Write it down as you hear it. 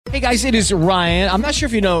Hey guys, it is Ryan. I'm not sure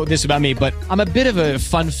if you know this about me, but I'm a bit of a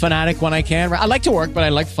fun fanatic when I can. I like to work, but I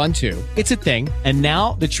like fun too. It's a thing. And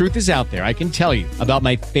now the truth is out there. I can tell you about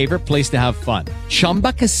my favorite place to have fun.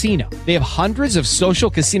 Chumba Casino. They have hundreds of social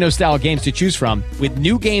casino style games to choose from with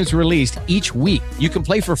new games released each week. You can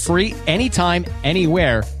play for free anytime,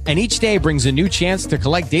 anywhere. And each day brings a new chance to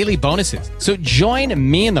collect daily bonuses. So join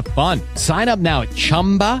me in the fun. Sign up now at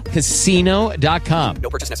ChumbaCasino.com. No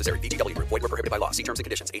purchase necessary. VGW. Void where prohibited by law. See terms and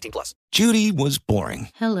conditions. 18+. Judy was boring.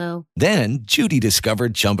 Hello. Then Judy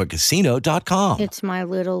discovered ChumbaCasino.com. It's my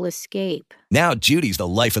little escape. Now Judy's the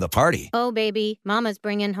life of the party. Oh, baby, mama's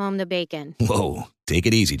bringing home the bacon. Whoa, take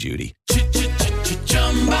it easy, Judy.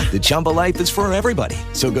 The Chumba life is for everybody.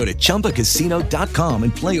 So go to ChumbaCasino.com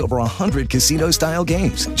and play over 100 casino-style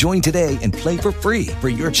games. Join today and play for free for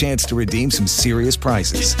your chance to redeem some serious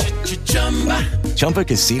prizes.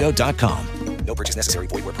 ChumbaCasino.com. No purchase necessary.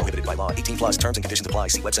 Void where prohibited by law. 18+. Terms and conditions apply.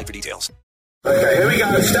 See website for details. Okay, here we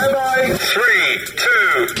go. Stand by. 3,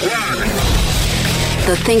 2, 1.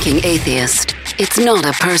 The Thinking Atheist. It's not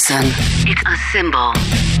a person. It's a symbol.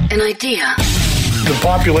 An idea. The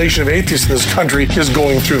population of atheists in this country is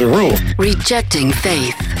going through the roof. Rejecting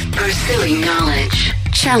faith. Pursuing knowledge.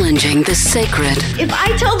 Challenging the sacred. If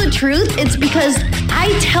I tell the truth, it's because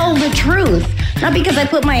I tell the truth. Not because I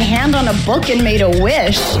put my hand on a book and made a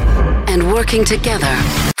wish. And working together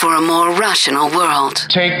for a more rational world.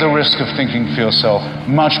 Take the risk of thinking for yourself.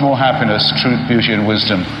 Much more happiness, truth, beauty, and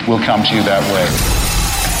wisdom will come to you that way.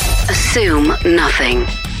 Assume nothing.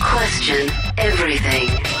 Question everything.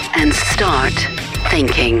 And start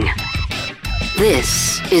thinking.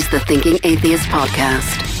 This is the Thinking Atheist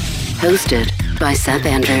Podcast, hosted by Seth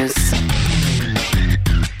Andrews.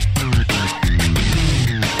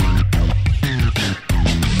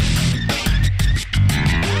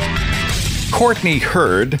 Courtney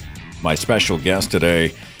Heard, my special guest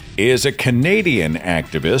today, is a Canadian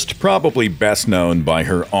activist, probably best known by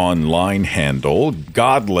her online handle,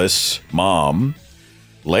 Godless Mom.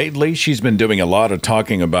 Lately, she's been doing a lot of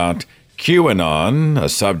talking about QAnon, a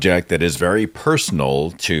subject that is very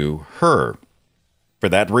personal to her. For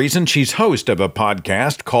that reason, she's host of a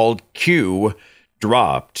podcast called Q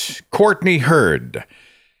Dropped. Courtney Heard.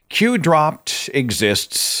 Q Dropped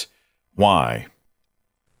exists. Why?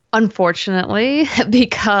 Unfortunately,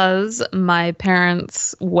 because my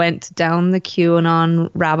parents went down the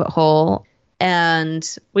QAnon rabbit hole,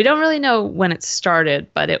 and we don't really know when it started,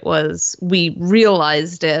 but we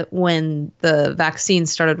realized it when the vaccine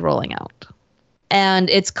started rolling out. And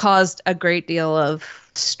it's caused a great deal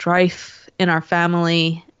of strife in our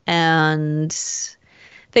family, and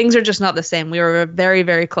things are just not the same. We were a very,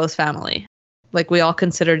 very close family. Like, we all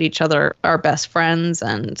considered each other our best friends,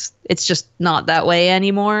 and it's just not that way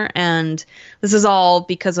anymore. And this is all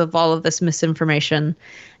because of all of this misinformation.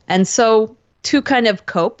 And so to kind of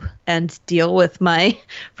cope and deal with my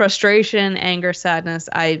frustration, anger, sadness,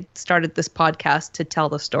 I started this podcast to tell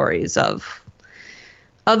the stories of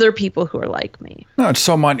other people who are like me. No, it's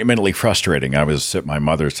so monumentally frustrating. I was at my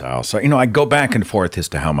mother's house. I go back and forth as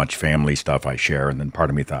to how much family stuff I share, and then part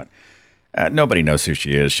of me thought, nobody knows who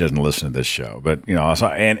she is. She doesn't listen to this show. But,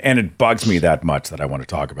 and it bugs me that much that I want to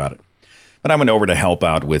talk about it. But I went over to help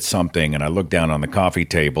out with something, and I looked down on the coffee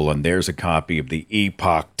table, and there's a copy of the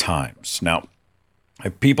Epoch Times. Now,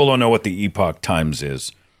 if people don't know what the Epoch Times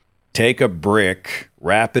is, take a brick,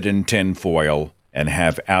 wrap it in tin foil, and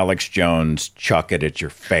have Alex Jones chuck it at your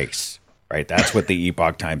face, right? That's what the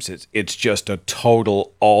Epoch Times is. It's just a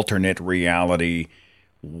total alternate reality,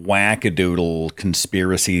 wackadoodle,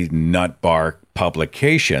 conspiracy nutbar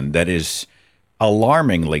publication that is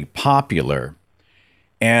alarmingly popular.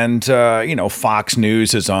 And, Fox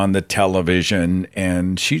News is on the television,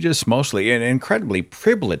 and she just mostly, an incredibly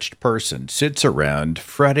privileged person, sits around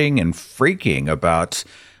fretting and freaking about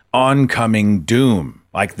oncoming doom,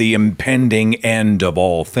 like the impending end of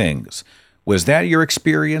all things. Was that your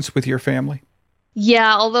experience with your family?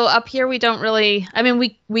 Yeah, although up here we don't really,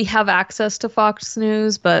 we have access to Fox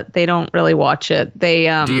News, but they don't really watch it. They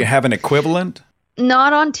Do you have an equivalent?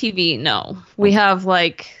 Not on TV, no. We have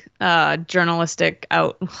journalistic,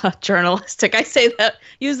 I say that,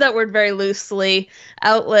 use that word very loosely,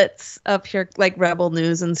 outlets up here like Rebel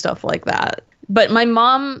News and stuff like that. But my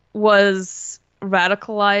mom was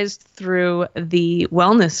radicalized through the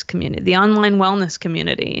wellness community, the online wellness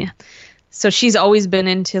community. So she's always been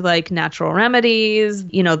into like natural remedies,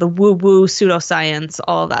 the woo-woo pseudoscience,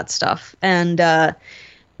 all of that stuff. And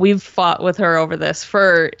we've fought with her over this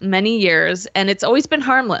for many years, and it's always been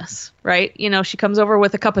harmless, right? She comes over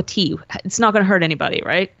with a cup of tea. It's not going to hurt anybody,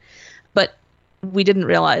 right? But we didn't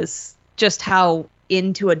realize just how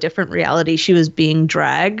into a different reality. She was being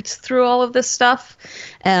dragged through all of this stuff.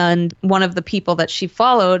 And one of the people that she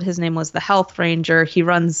followed, his name was the Health Ranger. He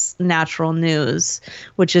runs Natural News,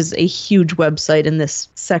 which is a huge website in this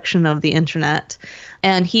section of the internet.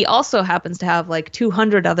 And he also happens to have like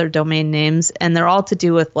 200 other domain names, and they're all to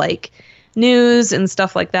do with like news and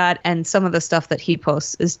stuff like that. And some of the stuff that he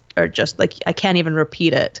posts are just like, I can't even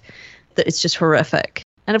repeat it. It's just horrific.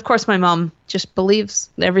 And of course, my mom just believes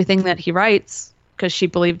everything that he writes because she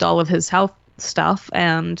believed all of his health stuff.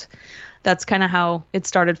 And that's kind of how it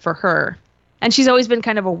started for her. And she's always been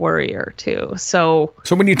kind of a worrier, too. So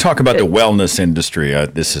when you talk about the wellness industry,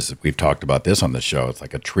 we've talked about this on the show. It's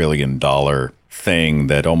like $1 trillion thing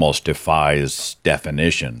that almost defies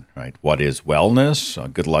definition, right? What is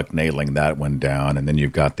wellness? Good luck nailing that one down. And then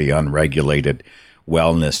you've got the unregulated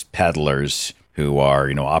wellness peddlers who are,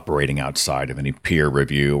 operating outside of any peer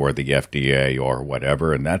review or the FDA or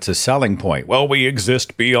whatever. And that's a selling point. Well, we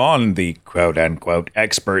exist beyond the quote unquote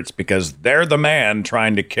experts because they're the man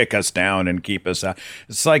trying to kick us down and keep us out.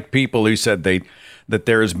 It's like people who said that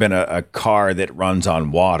there's been a car that runs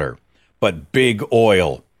on water, but big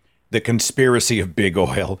oil, the conspiracy of big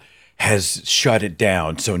oil has shut it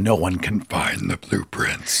down so no one can find the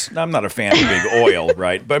blueprints. I'm not a fan of big oil,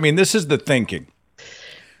 right? But I mean, this is the thinking.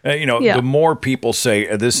 The more people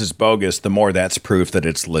say this is bogus, the more that's proof that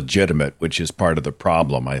it's legitimate, which is part of the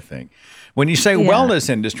problem, I think. When you say wellness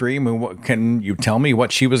industry, I mean, can you tell me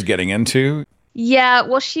what she was getting into? Yeah,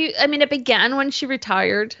 well, it began when she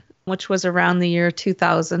retired, which was around the year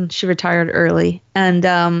 2000. She retired early,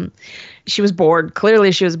 and she was bored.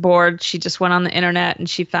 Clearly, she was bored. She just went on the internet and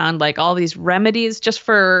she found like all these remedies just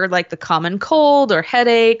for like the common cold or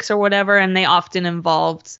headaches or whatever. And they often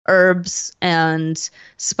involved herbs and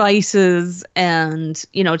spices and,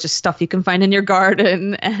 just stuff you can find in your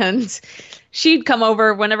garden. And she'd come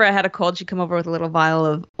over whenever I had a cold. She'd come over with a little vial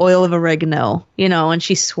of oil of oregano, and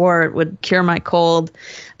she swore it would cure my cold.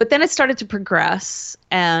 But then it started to progress,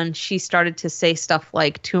 and she started to say stuff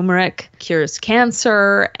like turmeric cures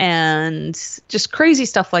cancer and just crazy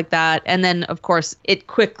stuff like that. And then, of course, it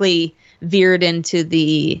quickly veered into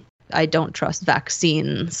the I don't trust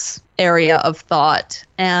vaccines area of thought.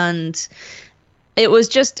 And it was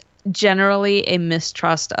just generally a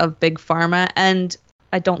mistrust of big pharma. And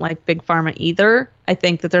I don't like big pharma either. I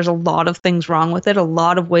think that there's a lot of things wrong with it, a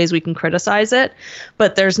lot of ways we can criticize it,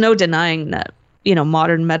 but there's no denying that,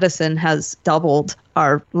 modern medicine has doubled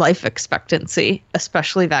our life expectancy,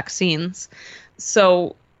 especially vaccines.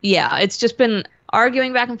 So yeah, it's just been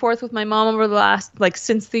arguing back and forth with my mom over the last,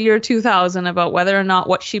 since the year 2000 about whether or not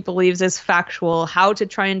what she believes is factual, how to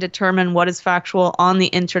try and determine what is factual on the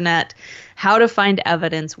internet, how to find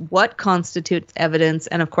evidence, what constitutes evidence.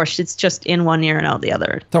 And of course, it's just in one ear and out the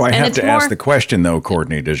other. So I have to ask the question, though,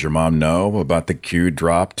 Courtney, does your mom know about the Q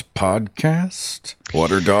Dropped podcast? What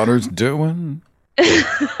her daughter's doing?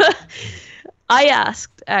 I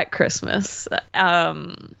asked at Christmas.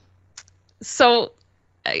 So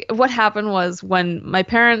what happened was when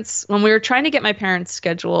we were trying to get my parents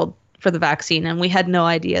scheduled for the vaccine, and we had no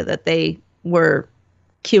idea that they were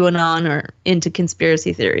QAnon or into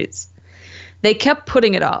conspiracy theories, they kept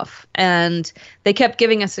putting it off, and they kept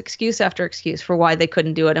giving us excuse after excuse for why they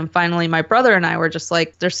couldn't do it. And finally, my brother and I were just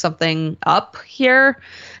like, there's something up here.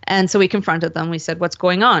 And so we confronted them. We said, what's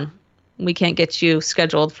going on? We can't get you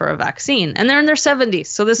scheduled for a vaccine. And they're in their 70s,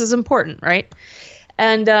 so this is important, right?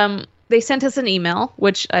 And they sent us an email,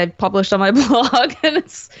 which I published on my blog, and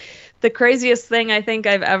it's the craziest thing I think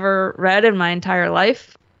I've ever read in my entire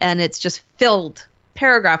life. And it's just filled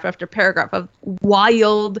paragraph after paragraph of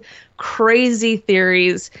wild, crazy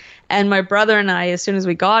theories. And my brother and I, as soon as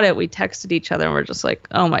we got it, we texted each other and we're just like,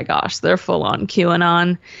 oh my gosh, they're full on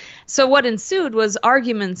QAnon. So what ensued was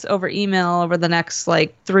arguments over email over the next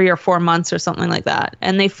 3 or 4 months or something like that.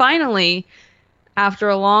 And they finally, after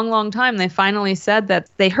a long, long time, they finally said that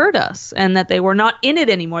they heard us and that they were not in it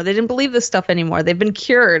anymore. They didn't believe this stuff anymore. They've been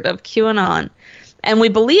cured of QAnon. And we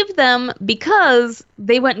believed them because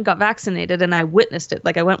they went and got vaccinated and I witnessed it.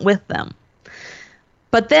 I went with them.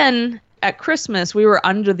 But then at Christmas, we were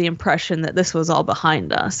under the impression that this was all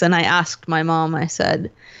behind us. And I asked my mom, I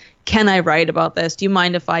said, can I write about this? Do you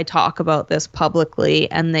mind if I talk about this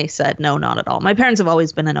publicly? And they said, no, not at all. My parents have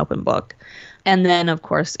always been an open book. And then, of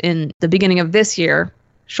course, in the beginning of this year,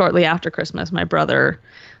 shortly after Christmas, my brother,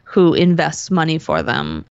 who invests money for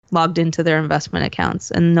them, logged into their investment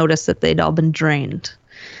accounts and noticed that they'd all been drained.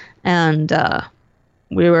 And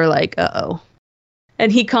we were like, uh-oh.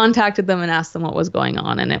 And he contacted them and asked them what was going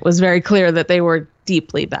on. And it was very clear that they were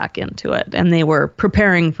deeply back into it. And they were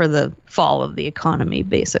preparing for the fall of the economy,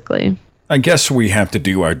 basically. I guess we have to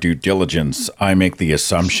do our due diligence. I make the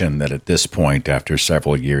assumption that at this point, after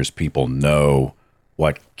several years, people know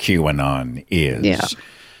what QAnon is. Yeah.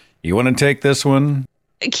 You want to take this one?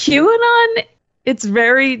 QAnon, it's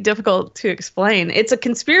very difficult to explain. It's a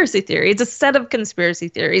conspiracy theory. It's a set of conspiracy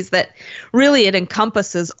theories that really it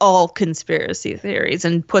encompasses all conspiracy theories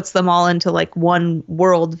and puts them all into like one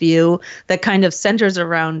worldview that kind of centers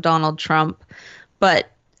around Donald Trump. But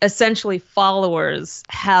essentially followers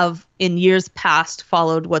have in years past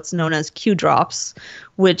followed what's known as Q drops,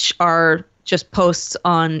 which are just posts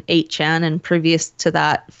on 8chan and previous to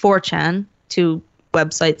that 4chan, two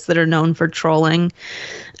websites that are known for trolling.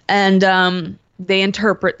 And they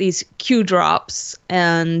interpret these Q drops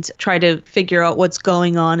and try to figure out what's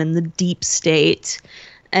going on in the deep state.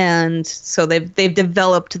 And so they've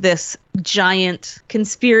developed this giant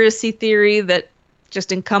conspiracy theory that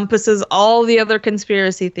just encompasses all the other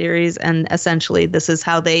conspiracy theories. And essentially, this is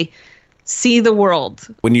how they see the world.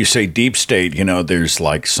 When you say deep state, you know, there's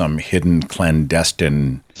like some hidden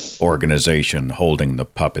clandestine organization holding the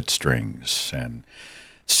puppet strings, and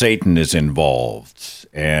Satan is involved,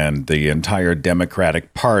 and the entire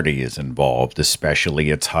Democratic Party is involved, especially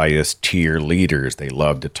its highest tier leaders. They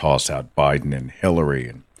love to toss out Biden and Hillary.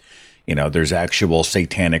 And, you know, there's actual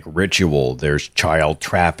satanic ritual. There's child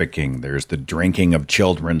trafficking. There's the drinking of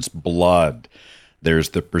children's blood. There's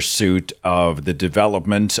the pursuit of the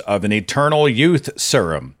development of an eternal youth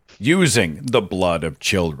serum using the blood of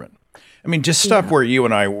children. I mean, just stuff where you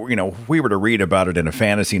and I, you know, if we were to read about it in a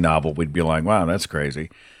fantasy novel, we'd be like, wow, that's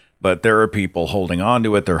crazy. But there are people holding on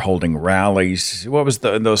to it. They're holding rallies. What was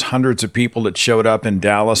those hundreds of people that showed up in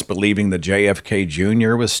Dallas believing that JFK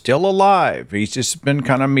Jr. was still alive? He's just been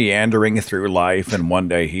kind of meandering through life, and one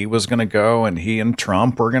day he was going to go, and he and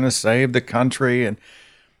Trump were going to save the country. And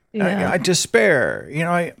I despair. You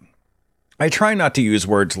know, I try not to use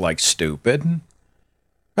words like stupid.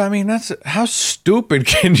 I mean, that's how stupid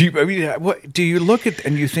can you? I mean, what do you look at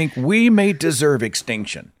and you think we may deserve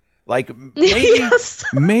extinction? Like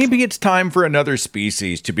maybe it's time for another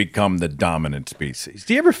species to become the dominant species.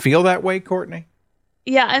 Do you ever feel that way, Courtney?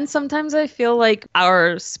 Yeah, and sometimes I feel like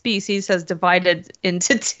our species has divided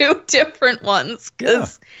into two different ones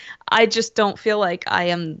because I just don't feel like I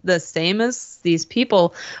am the same as these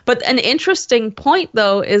people. But an interesting point,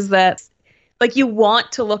 though, is that like you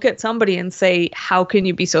want to look at somebody and say, how can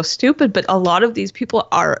you be so stupid? But a lot of these people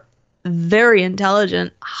are very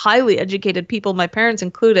intelligent, highly educated people, my parents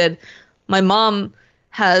included. My mom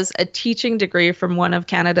has a teaching degree from one of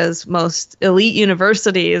Canada's most elite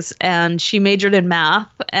universities, and she majored in math.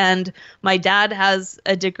 And my dad has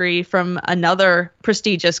a degree from another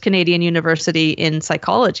prestigious Canadian university in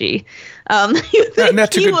psychology. And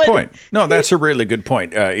that's a good point. No, that's a really good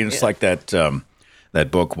point. It's like that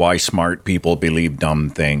book, Why Smart People Believe Dumb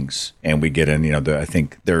Things. And we get in, you know, I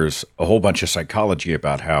think there's a whole bunch of psychology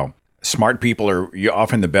about how smart people are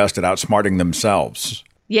often the best at outsmarting themselves.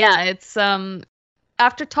 Yeah, it's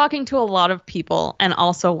after talking to a lot of people and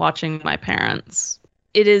also watching my parents,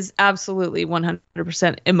 it is absolutely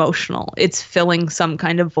 100% emotional. It's filling some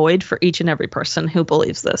kind of void for each and every person who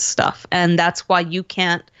believes this stuff. And that's why you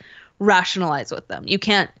can't rationalize with them. You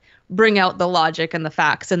can't bring out the logic and the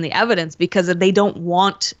facts and the evidence because they don't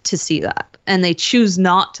want to see that. And they choose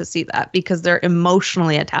not to see that because they're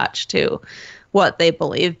emotionally attached to what they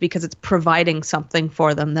believe because it's providing something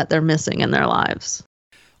for them that they're missing in their lives.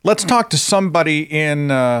 Let's talk to somebody in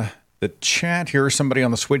the chat here. Somebody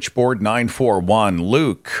on the switchboard, 941.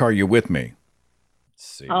 Luke, are you with me? Let's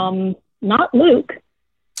see. Not Luke.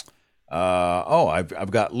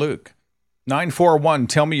 I've got Luke. 941,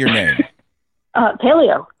 tell me your name.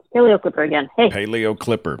 Paleo Clipper again. Hey. Paleo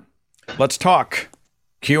Clipper. Let's talk.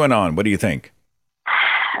 QAnon, what do you think?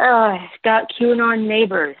 I've got QAnon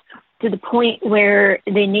neighbors to the point where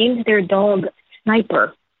they named their dog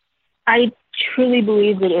Sniper. I truly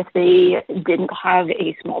believe that if they didn't have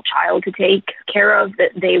a small child to take care of, that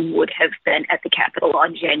they would have been at the Capitol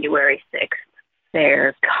on January 6th.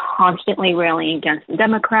 They're constantly railing against the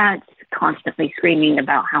Democrats, constantly screaming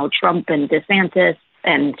about how Trump and DeSantis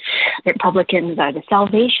and Republicans are the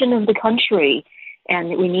salvation of the country, and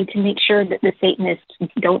that we need to make sure that the Satanists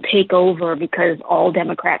don't take over because all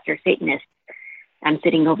Democrats are Satanists. I'm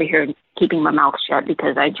sitting over here keeping my mouth shut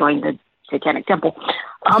because I joined the Satanic Temple.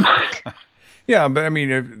 Yeah, but I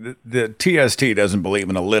mean, the TST doesn't believe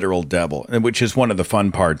in a literal devil, which is one of the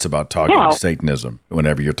fun parts about talking Satanism.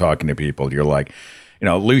 Whenever you're talking to people, you're like, you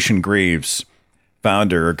know, Lucian Greaves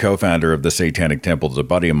founder or co-founder of the Satanic Temple is a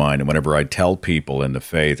buddy of mine, and whenever I tell people in the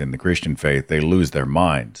faith, in the Christian faith, they lose their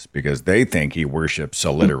minds because they think he worships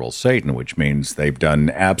a literal Satan, which means they've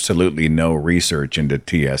done absolutely no research into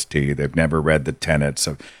TST. They've never read the tenets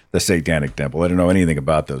of the Satanic Temple. I don't know anything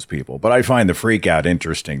about those people, but I find the freak out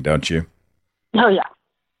interesting, don't you? Oh, yeah.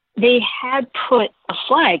 They had put a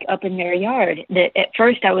flag up in their yard that at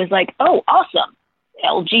first I was like, oh, awesome,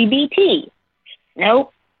 LGBT.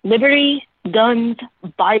 No, liberty, guns,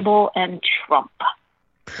 Bible, and Trump.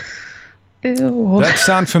 Ew. That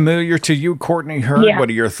sound familiar to you, Courtney Hurd? Yeah. What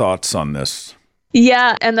are your thoughts on this?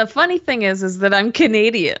 Yeah, and the funny thing is that I'm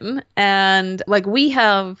Canadian, and like we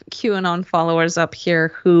have QAnon followers up here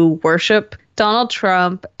who worship Donald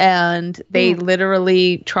Trump, and they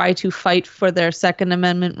literally try to fight for their Second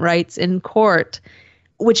Amendment rights in court,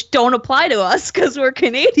 which don't apply to us because we're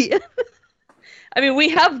Canadian. I mean, we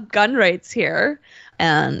have gun rights here.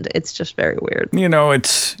 And it's just very weird. You know,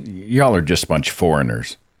 y'all are just a bunch of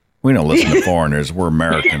foreigners. We don't listen to foreigners. We're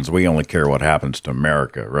Americans. We only care what happens to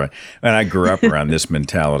America, right? And I grew up around this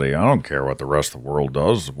mentality. I don't care what the rest of the world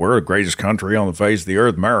does. We're the greatest country on the face of the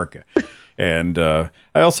earth, America. And I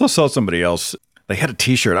also saw somebody else. They had a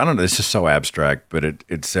T-shirt. I don't know. This is so abstract, but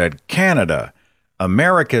it said, Canada,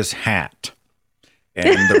 America's hat.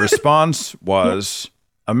 And the response was,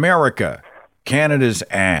 America, Canada's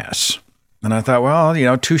ass. And I thought, well, you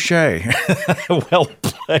know, touche. Well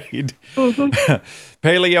played.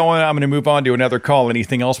 Paleo, I'm going to move on to another call.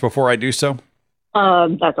 Anything else before I do so?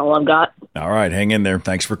 That's all I've got. All right, hang in there.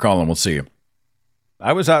 Thanks for calling. We'll see you.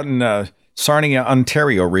 I was out in Sarnia,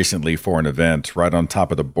 Ontario recently for an event right on top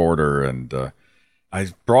of the border, and I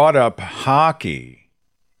brought up hockey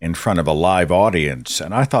in front of a live audience,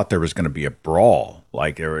 and I thought there was going to be a brawl.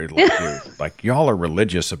 Like y'all are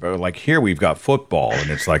religious about, like, here we've got football and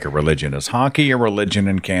it's like a religion. Is hockey a religion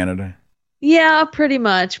in Canada? Yeah, pretty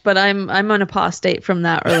much, but I'm an apostate from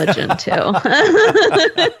that religion too.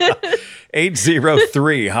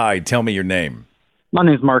 803, hi, tell me your name. My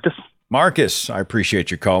name's Marcus. Marcus, I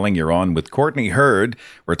appreciate you calling. You're on with Courtney Hurd.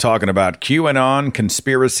 We're talking about QAnon,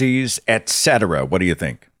 conspiracies, etc. What do you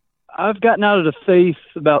think? I've gotten out of the faith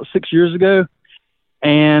about 6 years ago,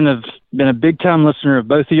 and I've been a big-time listener of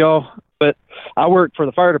both of y'all. But I work for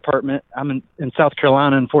the fire department. I'm in South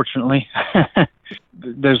Carolina, unfortunately.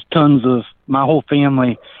 There's tons of my whole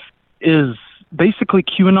family is basically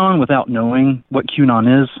QAnon without knowing what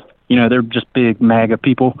QAnon is. You know, they're just big MAGA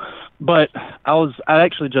people. But I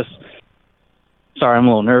actually just, sorry, I'm a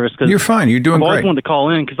little nervous because you're fine. You're doing great. I always great. wanted to call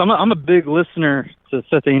in because I'm a big listener to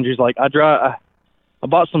Seth Andrews. Like I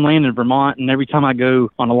bought some land in Vermont, and every time I go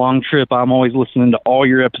on a long trip, I'm always listening to all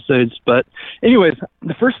your episodes. But anyways,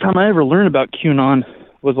 the first time I ever learned about QAnon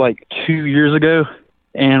was like 2 years ago.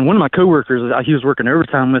 And one of my coworkers, he was working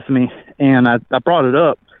overtime with me, and I brought it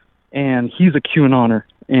up, and he's a QAnoner.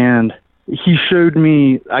 And he showed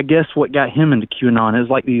me, I guess, what got him into QAnon. It was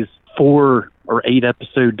like these 4 or 8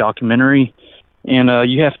 episode documentary. And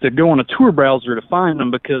you have to go on a tour browser to find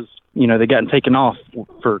them because, you know, they got taken off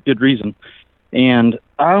for good reason. And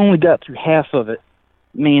I only got through half of it.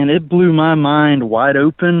 Man, it blew my mind wide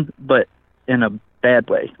open, but in a bad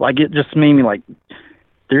way. Like, it just made me like,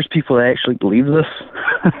 there's people that actually believe this.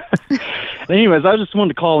 Anyways, I just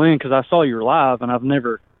wanted to call in because I saw you were live, and I've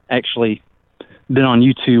never actually been on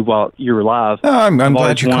YouTube while you were live. Oh, I'm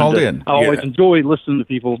glad you called in. I always enjoy listening to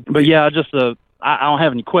people. But yeah, I don't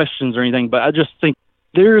have any questions or anything, but I just think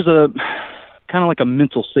there's a kind of like a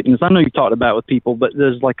mental sickness. I know you talked about it with people, but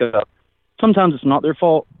there's like sometimes it's not their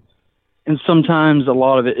fault, and sometimes a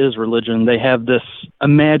lot of it is religion. They have this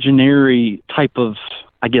imaginary type of,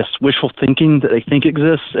 I guess, wishful thinking that they think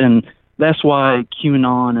exists, and that's why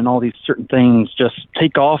QAnon and all these certain things just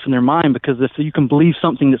take off in their mind, because if you can believe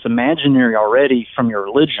something that's imaginary already from your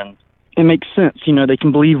religion, it makes sense. You know, they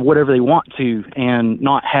can believe whatever they want to and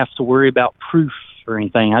not have to worry about proof or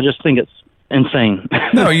anything. I just think it's insane.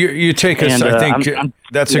 No, you take us. And, I think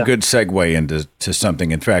that's yeah. a good segue into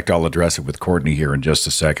something. In fact, I'll address it with Courtney here in just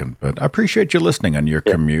a second. But I appreciate you listening on your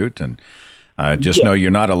commute, and just know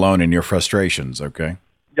you're not alone in your frustrations. Okay.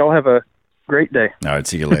 Y'all have a great day. All right,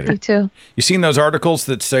 see you later. Me too. You seen those articles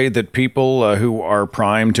that say that people who are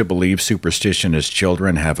primed to believe superstition as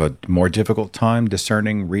children have a more difficult time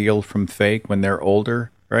discerning real from fake when they're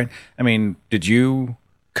older, right? I mean, did you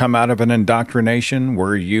come out of an indoctrination?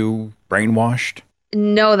 Were you brainwashed?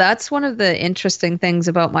 No, that's one of the interesting things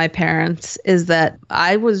about my parents is that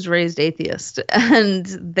I was raised atheist and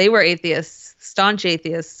they were atheists, staunch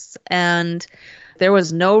atheists, and there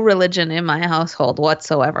was no religion in my household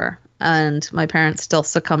whatsoever. and my parents still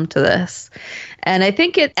succumb to this. And I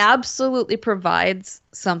think it absolutely provides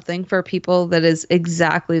something for people that is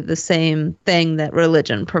exactly the same thing that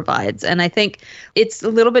religion provides. And I think it's a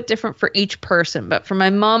little bit different for each person, but for my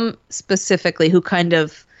mom specifically, who kind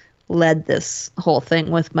of led this whole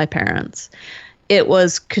thing with my parents, it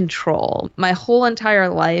was control. My whole entire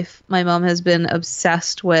life, my mom has been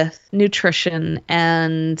obsessed with nutrition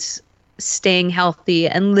and staying healthy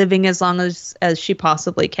and living as long as she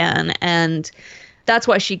possibly can. And that's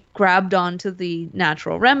why she grabbed onto the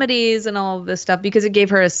natural remedies and all of this stuff, because it gave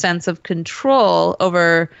her a sense of control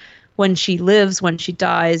over when she lives, when she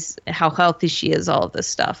dies, how healthy she is, all of this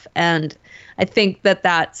stuff. And I think that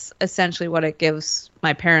that's essentially what it gives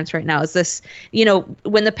my parents right now is this, you know,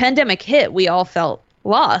 when the pandemic hit, we all felt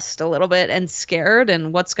lost a little bit and scared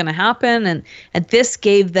and what's going to happen. And this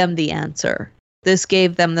gave them the answer. This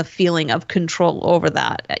gave them the feeling of control over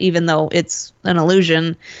that, even though it's an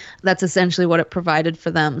illusion. That's essentially what it provided for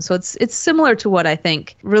them. So it's similar to what I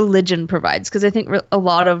think religion provides, because I think a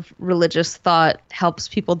lot of religious thought helps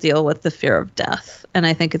people deal with the fear of death. And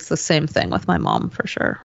I think it's the same thing with my mom for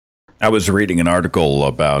sure. I was reading an article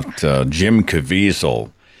about Jim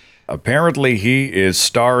Caviezel. Apparently, he is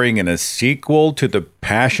starring in a sequel to The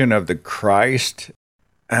Passion of the Christ.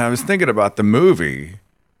 And I was thinking about the movie.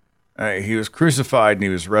 He was crucified and he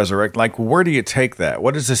was resurrected. Like, where do you take that?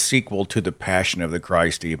 What does a sequel to The Passion of the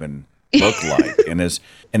Christ even look like? And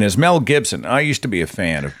as Mel Gibson, I used to be a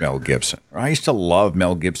fan of Mel Gibson. I used to love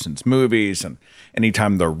Mel Gibson's movies. And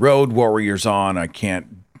anytime The Road Warrior's on,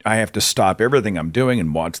 I have to stop everything I'm doing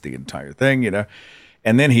and watch the entire thing, you know.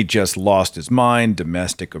 And then he just lost his mind,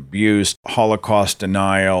 domestic abuse, Holocaust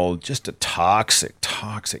denial, just a toxic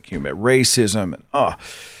human, racism. And,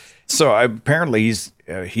 So apparently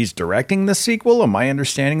he's directing the sequel. Am I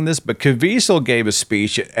understanding this? But Caviezel gave a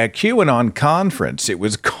speech at QAnon conference. It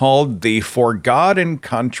was called the Forgotten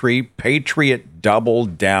Country Patriot Double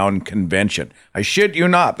Down Convention. I shit you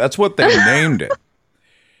not. That's what they named it.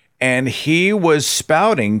 And he was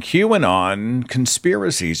spouting QAnon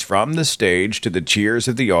conspiracies from the stage to the cheers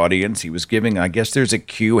of the audience. He was giving, I guess there's a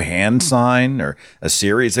Q hand sign or a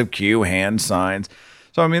series of Q hand signs.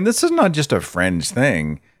 So, I mean, this is not just a fringe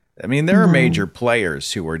thing. I mean, there are major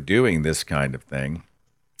players who are doing this kind of thing.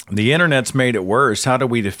 The internet's made it worse. How do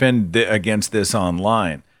we defend against this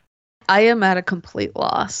online? I am at a complete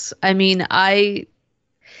loss. I mean,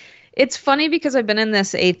 it's funny because I've been in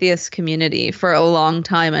this atheist community for a long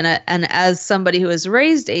time. And as somebody who was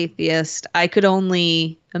raised atheist, I could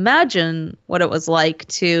only imagine what it was like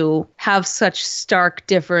to have such stark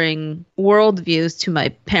differing worldviews to my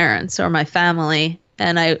parents or my family.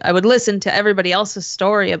 And I would listen to everybody else's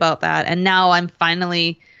story about that. And now I'm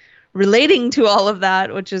finally relating to all of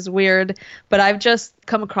that, which is weird. But I've just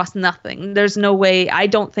come across nothing. There's no way. I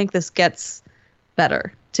don't think this gets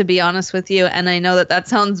better, to be honest with you. And I know that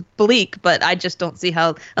sounds bleak, but I just don't see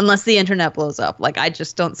how, unless the internet blows up, like I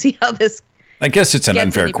just don't see how this I guess it's an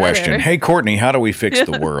unfair question. Hey, Courtney, how do we fix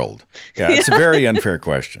the world? Yeah, it's a very unfair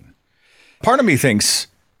question. Part of me thinks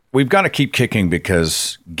we've got to keep kicking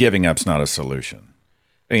because giving up's not a solution.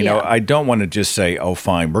 You know, I don't want to just say, oh,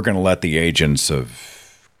 fine, we're going to let the agents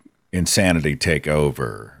of insanity take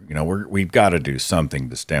over. You know, we've got to do something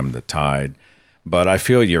to stem the tide. But I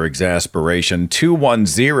feel your exasperation.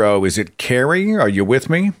 210, is it Carrie? Are you with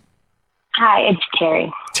me? Hi, it's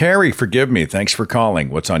Terry. Terry, forgive me. Thanks for calling.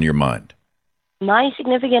 What's on your mind? My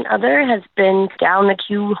significant other has been down the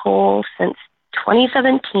Q hole since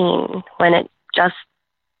 2017 when it just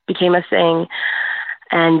became a thing.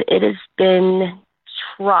 And it has been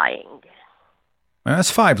trying. Well, that's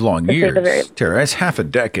 5 long years, Terry. That's half a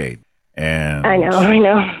decade. And I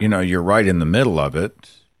know. You know, you're right in the middle of it.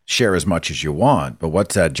 Share as much as you want, but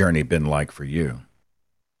what's that journey been like for you?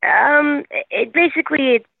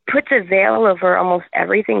 It puts a veil over almost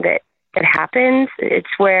everything that happens. It's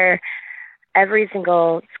where every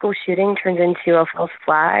single school shooting turns into a false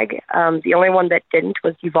flag. The only one that didn't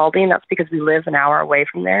was Uvalde, and that's because we live an hour away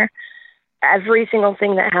from there. Every single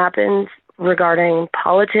thing that happens regarding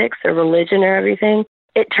politics or religion or everything,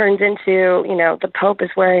 it turns into, you know, the Pope is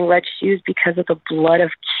wearing red shoes because of the blood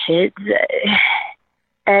of kids.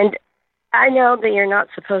 And I know that you're not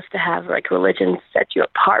supposed to have, like, religion set you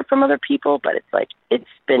apart from other people, but it's like, it's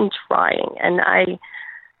been trying. And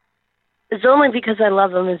it's only because I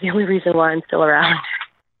love them is the only reason why I'm still around.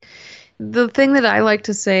 The thing that I like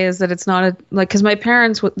to say is that it's not because my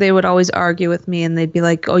parents, they would always argue with me and they'd be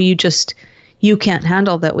like, oh, you can't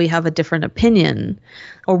handle that we have a different opinion,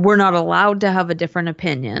 or we're not allowed to have a different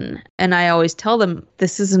opinion. And I always tell them,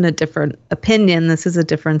 this isn't a different opinion. This is a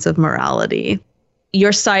difference of morality.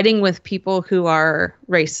 you're siding with people who are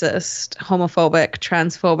racist, homophobic,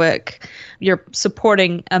 transphobic. You're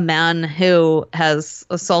supporting a man who has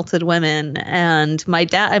assaulted women. And my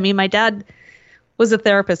dad was a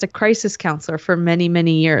therapist, a crisis counselor for many,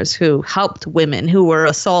 many years who helped women who were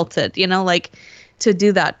assaulted. Like, to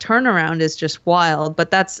do that turnaround is just wild. But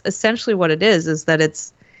that's essentially what it is that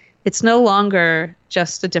it's no longer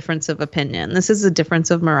just a difference of opinion. This is a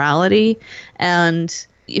difference of morality. And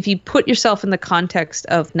if you put yourself in the context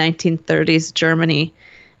of 1930s Germany,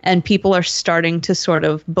 and people are starting to sort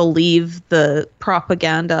of believe the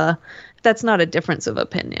propaganda, that's not a difference of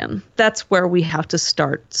opinion. That's where we have to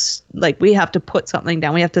start. Like, we have to put something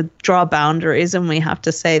down. We have to draw boundaries, and we have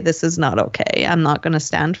to say, this is not okay. I'm not going to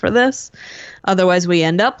stand for this. Otherwise, we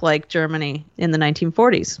end up like Germany in the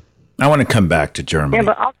 1940s. I want to come back to Germany.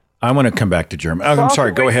 Yeah, but I want to come back to Germany. Oh, I'm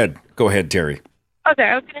sorry. Go ahead. Go ahead, Terry.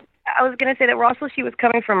 Okay, I was going to say that Russell, she was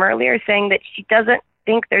coming from earlier, saying that she doesn't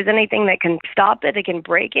think there's anything that can stop it, that can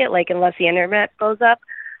break it, like unless the internet blows up.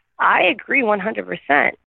 I agree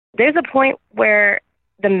 100%. There's a point where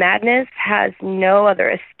the madness has no other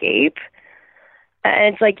escape.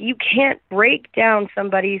 And it's like you can't break down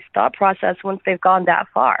somebody's thought process once they've gone that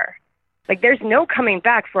far. Like, there's no coming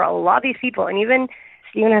back for a lot of these people. And even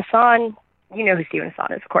Stephen Hassan, you know who Stephen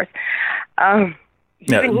Hassan is, of course.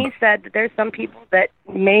 Even he said that there's some people that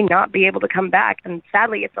may not be able to come back. And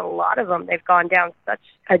sadly, it's a lot of them. They've gone down such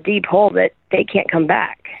a deep hole that they can't come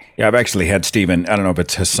back. Yeah, I've actually had Stephen, I don't know if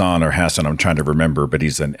it's Hassan or Hassan, I'm trying to remember, but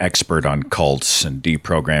he's an expert on cults and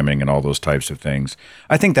deprogramming and all those types of things.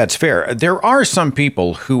 I think that's fair. There are some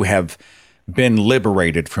people who have been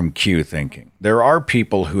liberated from Q thinking. There are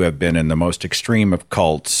people who have been in the most extreme of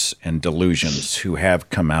cults and delusions who have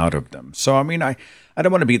come out of them. So, I mean, I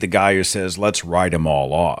don't want to be the guy who says, let's write them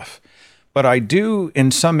all off. But I do,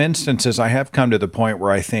 in some instances, I have come to the point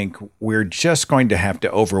where I think we're just going to have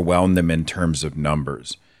to overwhelm them in terms of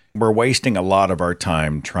numbers. We're wasting a lot of our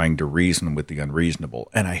time trying to reason with the unreasonable.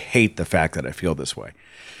 And I hate the fact that I feel this way.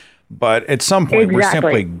 But at some point, we're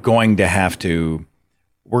simply going to have to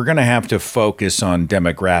focus on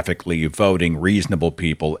demographically voting reasonable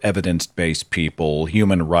people, evidence-based people,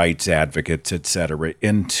 human rights advocates, et cetera,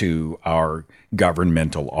 into our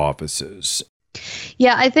governmental offices.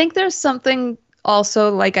 Yeah, I think there's something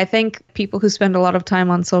also, like, I think people who spend a lot of time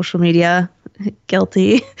on social media,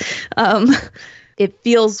 guilty, it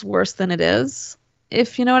feels worse than it is,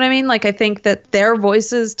 if you know what I mean. Like, I think that their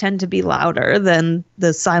voices tend to be louder than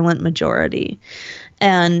the silent majority.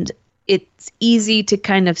 And it's easy to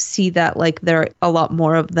kind of see that, like, there are a lot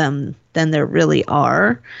more of them than there really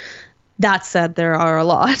are. That said, there are a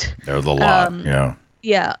lot. There's a lot, yeah.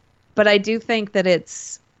 Yeah, but I do think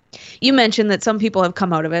that you mentioned that some people have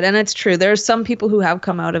come out of it, and it's true. There's some people who have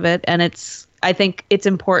come out of it, and I think it's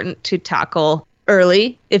important to tackle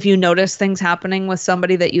early. If you notice things happening with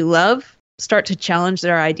somebody that you love, start to challenge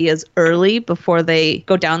their ideas early before they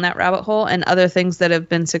go down that rabbit hole. And other things that have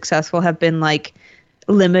been successful have been like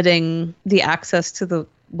limiting the access to the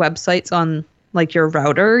websites on like your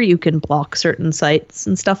router. You can block certain sites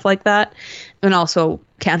and stuff like that. And also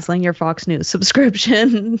canceling your Fox News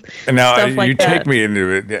subscription. And now stuff like you that. take me into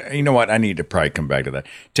it. You know what? I need to probably come back to that.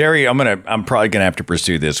 Terry, I'm probably gonna have to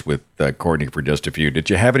pursue this with Courtney for just a few. Did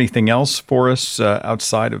you have anything else for us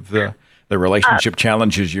outside of the relationship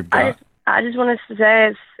challenges you've got? I just wanted to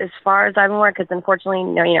say, as far as I've been working, because unfortunately,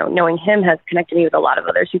 knowing him has connected me with a lot of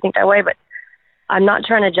others who think that way. But I'm not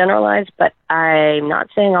trying to generalize, but I'm not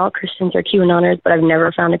saying all Christians are QAnoners, but I've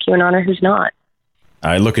never found a QAnoner who's not.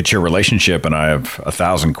 I look at your relationship and I have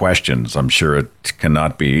 1,000 questions. I'm sure it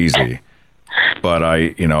cannot be easy. But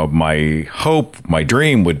my hope, my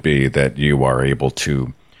dream would be that you are able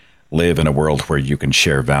to live in a world where you can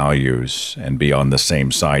share values and be on the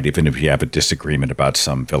same side, even if you have a disagreement about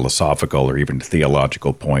some philosophical or even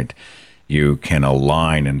theological point. You can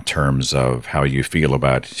align in terms of how you feel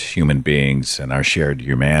about human beings and our shared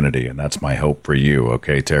humanity. And that's my hope for you.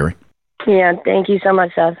 Okay, Terry? Yeah, thank you so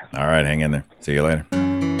much, Seth. All right, hang in there. See you later.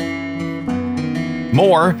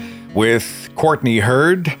 More with Courtney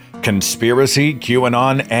Hurd, Conspiracy,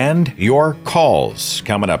 QAnon, and your calls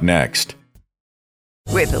coming up next.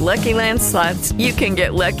 With the Lucky Land Slots, you can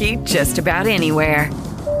get lucky just about anywhere.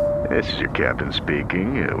 This is your captain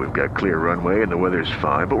speaking. We've got clear runway and the weather's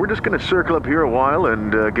fine, but we're just going to circle up here a while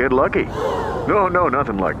and get lucky. No,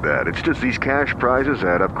 nothing like that. It's just these cash prizes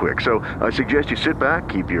add up quick. So I suggest you sit back,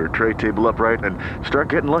 keep your tray table upright, and start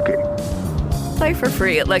getting lucky. Play for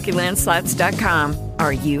free at LuckyLandSlots.com.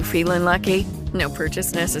 Are you feeling lucky? No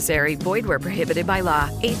purchase necessary. Void where prohibited by law.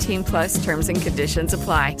 18+ terms and conditions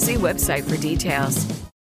apply. See website for details.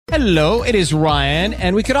 Hello, it is Ryan,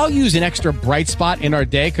 and we could all use an extra bright spot in our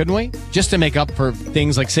day, couldn't we? Just to make up for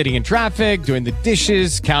things like sitting in traffic, doing the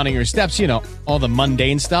dishes, counting your steps, all the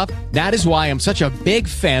mundane stuff. That is why I'm such a big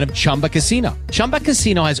fan of Chumba Casino. Chumba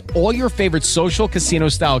Casino has all your favorite social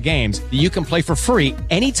casino-style games that you can play for free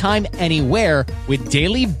anytime, anywhere with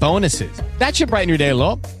daily bonuses. That should brighten your day a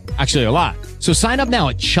little. Actually, a lot. So sign up now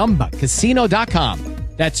at ChumbaCasino.com.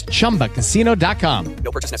 That's ChumbaCasino.com.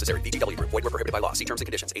 No purchase necessary. VGW Group. Void where prohibited by law. See terms and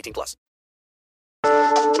conditions. 18+.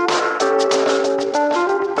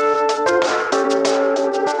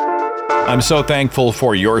 I'm so thankful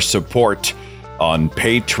for your support on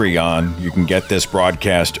Patreon. You can get this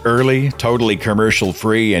broadcast early, totally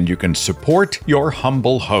commercial-free, and you can support your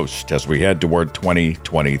humble host as we head toward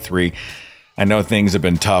 2023. I know things have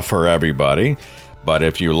been tough for everybody, but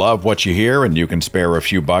if you love what you hear and you can spare a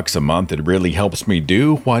few bucks a month, it really helps me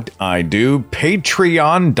do what I do.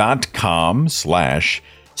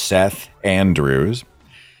 Patreon.com/Seth Andrews.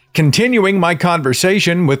 Continuing my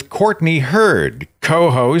conversation with Courtney Hurd,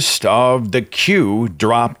 co-host of the Q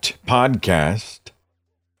Dropped podcast.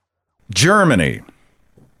 Germany.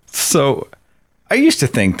 So I used to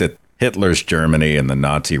think that Hitler's Germany and the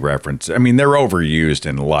Nazi reference, they're overused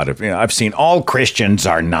in a lot of, I've seen all Christians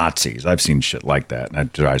are Nazis. I've seen shit like that, and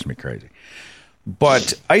that drives me crazy.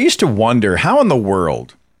 But I used to wonder, how in the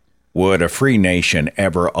world would a free nation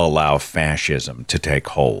ever allow fascism to take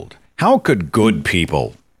hold? How could good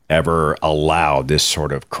people ever allow this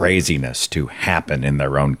sort of craziness to happen in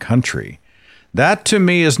their own country? That, to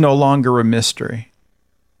me, is no longer a mystery.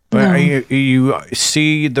 No. You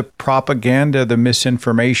see the propaganda, the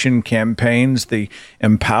misinformation campaigns, the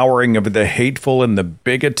empowering of the hateful and the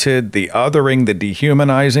bigoted, the othering, the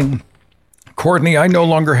dehumanizing. Courtney, I no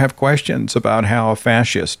longer have questions about how a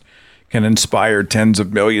fascist can inspire tens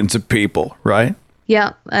of millions of people, right?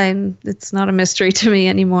 Yeah, it's not a mystery to me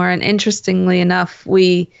anymore. And interestingly enough,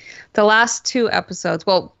 the last two episodes,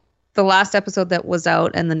 the last episode that was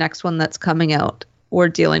out and the next one that's coming out, we're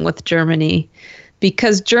dealing with Germany,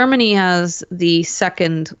 because Germany has the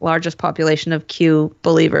second largest population of Q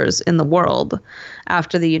believers in the world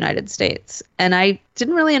after the United States. And I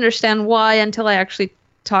didn't really understand why until I actually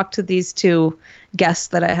talked to these two guests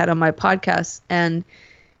that I had on my podcast. And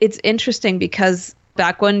it's interesting because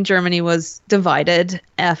back when Germany was divided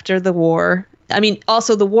after the war,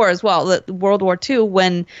 also the war as well, the World War II,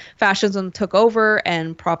 when fascism took over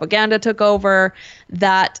and propaganda took over,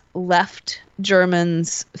 that left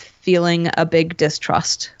Germans feeling a big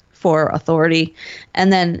distrust for authority.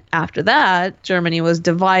 And then after that, Germany was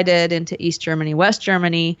divided into East Germany, West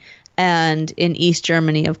Germany. And in East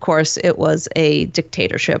Germany, of course, it was a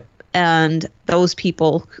dictatorship. And those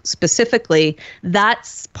people specifically,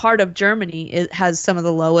 that's part of Germany. It has some of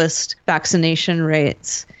the lowest vaccination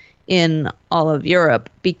rates in all of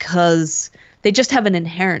Europe because they just have an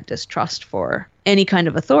inherent distrust for any kind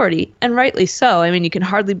of authority. And rightly so. You can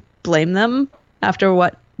hardly blame them after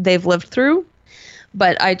what they've lived through.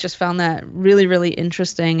 But I just found that really, really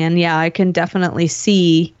interesting. And yeah, I can definitely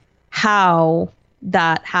see how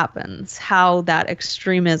that happens, how that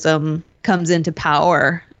extremism comes into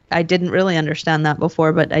power. I didn't really understand that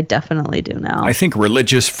before, but I definitely do now. I think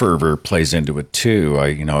religious fervor plays into it too.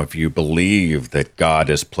 If you believe that God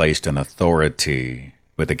has placed an authority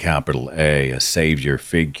with a capital A, a savior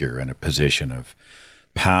figure in a position of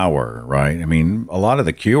power, right? A lot of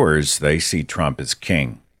the Qers, they see Trump as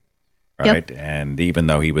king, right? Yep. And even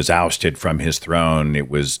though he was ousted from his throne, it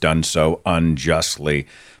was done so unjustly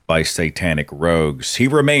by satanic rogues. He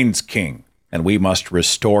remains king, and we must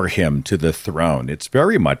restore him to the throne. It's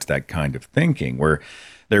very much that kind of thinking where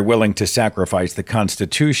they're willing to sacrifice the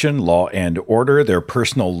Constitution, law and order, their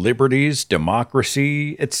personal liberties,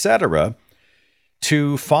 democracy, etc.,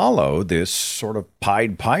 to follow this sort of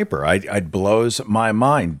Pied Piper. It blows my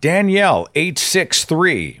mind. Danielle,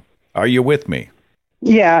 863, are you with me?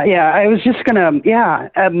 Yeah. I was just gonna.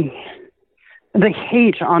 The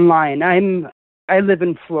hate online. I live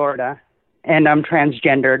in Florida, and I'm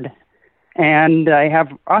transgendered, and I have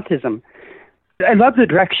autism. I love the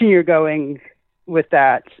direction you're going with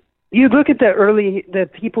that. You look at the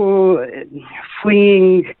people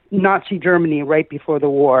fleeing Nazi Germany right before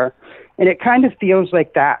the war, and it kind of feels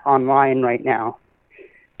like that online right now.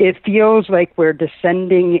 It feels like we're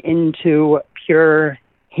descending into pure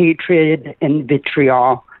hatred and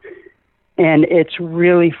vitriol, and it's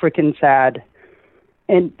really freaking sad.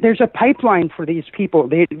 And there's a pipeline for these people.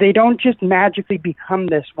 They don't just magically become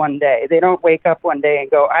this one day. They don't wake up one day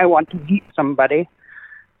and go, I want to eat somebody.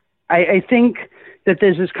 I think that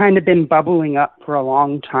this has kind of been bubbling up for a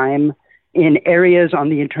long time in areas on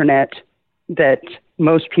the internet that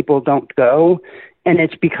most people don't go. And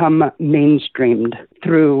it's become mainstreamed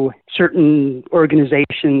through certain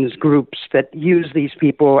organizations, groups that use these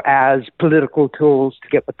people as political tools to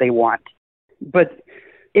get what they want. But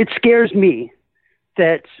it scares me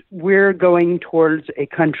that we're going towards a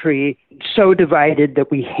country so divided that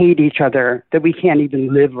we hate each other, that we can't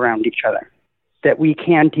even live around each other, that we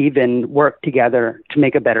can't even work together to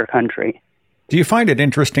make a better country. Do you find it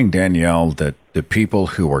interesting, Danielle, that the people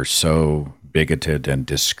who are so bigoted and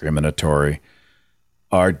discriminatory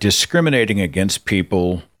are discriminating against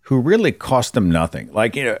people who really cost them nothing?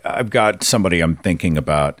 Like, I've got somebody I'm thinking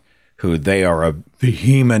about who they are a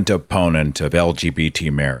vehement opponent of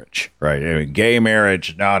LGBT marriage, right? I mean, gay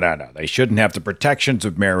marriage, no. They shouldn't have the protections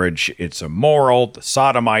of marriage. It's immoral. The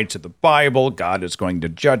sodomites of the Bible. God is going to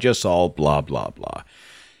judge us all, blah, blah, blah.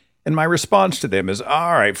 And my response to them is,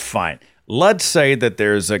 all right, fine. Let's say that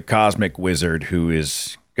there's a cosmic wizard who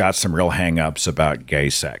is got some real hang-ups about gay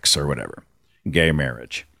sex or whatever, gay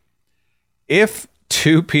marriage. If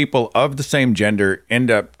two people of the same gender end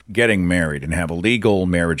up getting married and have a legal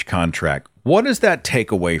marriage contract, what does that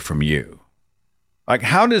take away from you? Like,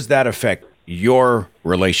 how does that affect your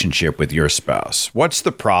relationship with your spouse? What's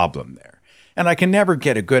the problem there? And I can never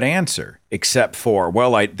get a good answer except for,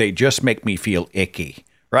 well, they just make me feel icky,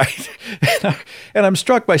 right? And I'm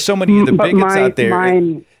struck by so many of the bigots out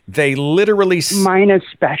there. They literally... Mine is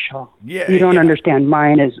special. Yeah, you don't understand.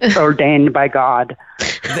 Mine is ordained by God.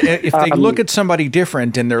 If they look at somebody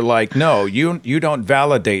different and they're like, no, you don't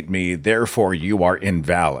validate me, therefore you are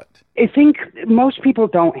invalid. I think most people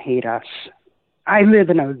don't hate us. I live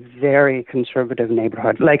in a very conservative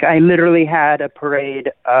neighborhood. Like, I literally had a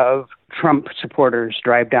parade of Trump supporters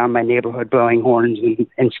drive down my neighborhood blowing horns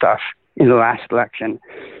and stuff in the last election.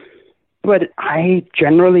 But I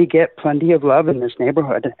generally get plenty of love in this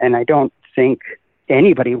neighborhood, and I don't think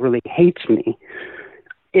anybody really hates me.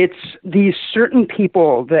 It's these certain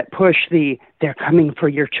people that push they're coming for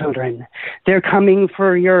your children. They're coming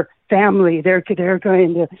for your family. They're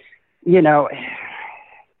going to,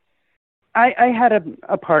 I had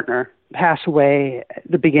a partner pass away at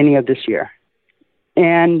the beginning of this year,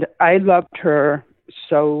 and I loved her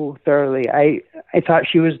so thoroughly. I thought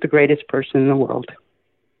she was the greatest person in the world.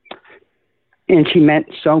 And she meant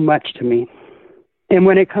so much to me. And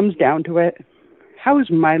when it comes down to it, how is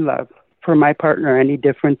my love for my partner any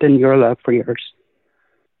different than your love for yours?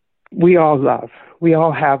 We all love. We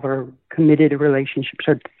all have our committed relationships,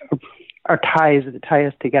 our ties that tie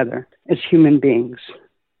us together as human beings.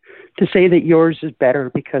 To say that yours is better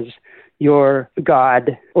because your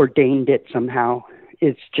God ordained it somehow,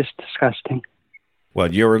 it's just disgusting.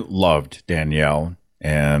 Well, you're loved, Danielle.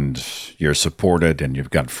 And you're supported, and you've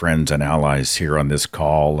got friends and allies here on this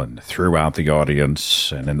call and throughout the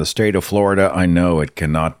audience. And in the state of Florida, I know it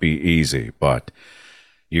cannot be easy, but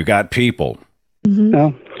you got people. Mm-hmm.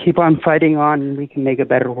 Well, keep on fighting on, and we can make a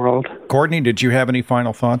better world. Courtney, did you have any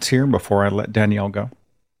final thoughts here before I let Danielle go?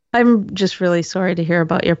 I'm just really sorry to hear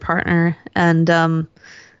about your partner, and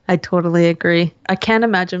I totally agree. I can't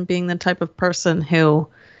imagine being the type of person who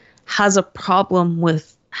has a problem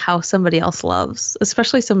with how somebody else loves,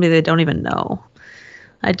 especially somebody they don't even know.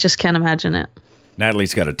 I just can't imagine it.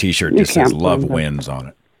 Natalie's got a t-shirt that says "Love Wins" on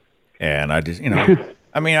it. And I just,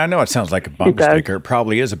 I mean, I know it sounds like a bumper sticker. It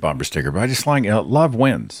probably is a bumper sticker, but I just like, love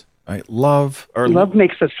wins. Right? Love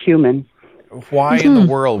makes us human. Why in the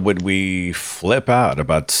world would we flip out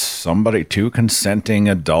about two consenting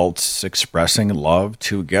adults expressing love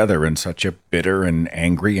together in such a bitter and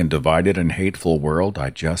angry and divided and hateful world? I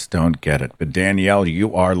just don't get it. But Danielle,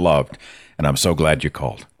 you are loved, and I'm so glad you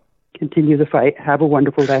called. Continue the fight. Have a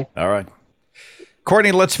wonderful day. All right.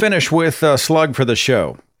 Courtney, let's finish with a slug for the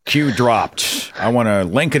show. Q dropped. I want to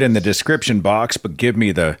link it in the description box, but give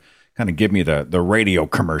me the radio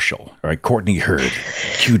commercial. All right, Courtney Hurd.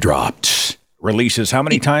 Q dropped. Releases how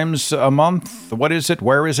many times a month? What is it?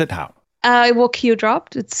 Where is it? How? Q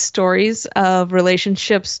dropped. It's stories of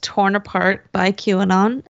relationships torn apart by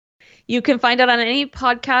QAnon. You can find it on any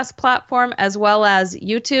podcast platform as well as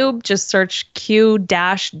YouTube. Just search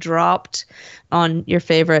Q-dropped on your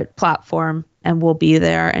favorite platform and we'll be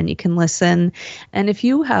there and you can listen. And if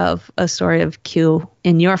you have a story of Q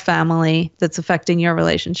in your family that's affecting your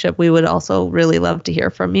relationship, we would also really love to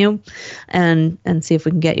hear from you and see if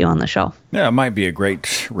we can get you on the show. Yeah, it might be a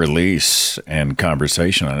great release and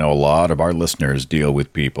conversation. I know a lot of our listeners deal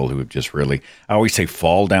with people who have just really, I always say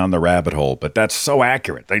fall down the rabbit hole, but that's so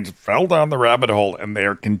accurate. They just fell down the rabbit hole and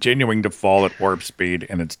they're continuing to fall at warp speed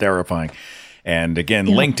and it's terrifying. And again,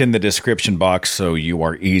 linked in the description box so you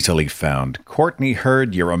are easily found. Courtney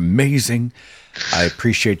Hurd, you're amazing. I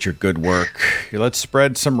appreciate your good work. Let's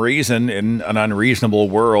spread some reason in an unreasonable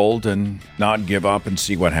world and not give up and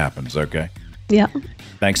see what happens, okay? Yeah.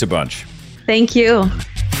 Thanks a bunch. Thank you.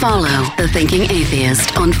 Follow The Thinking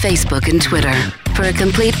Atheist on Facebook and Twitter for a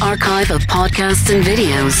complete archive of podcasts and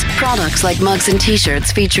videos, products like mugs and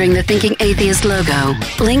t-shirts featuring the Thinking Atheist logo,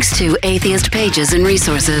 links to atheist pages and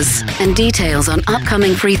resources, and details on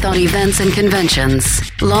upcoming Free Thought events and conventions.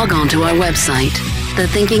 Log on to our website,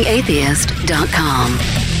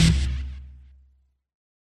 thethinkingatheist.com.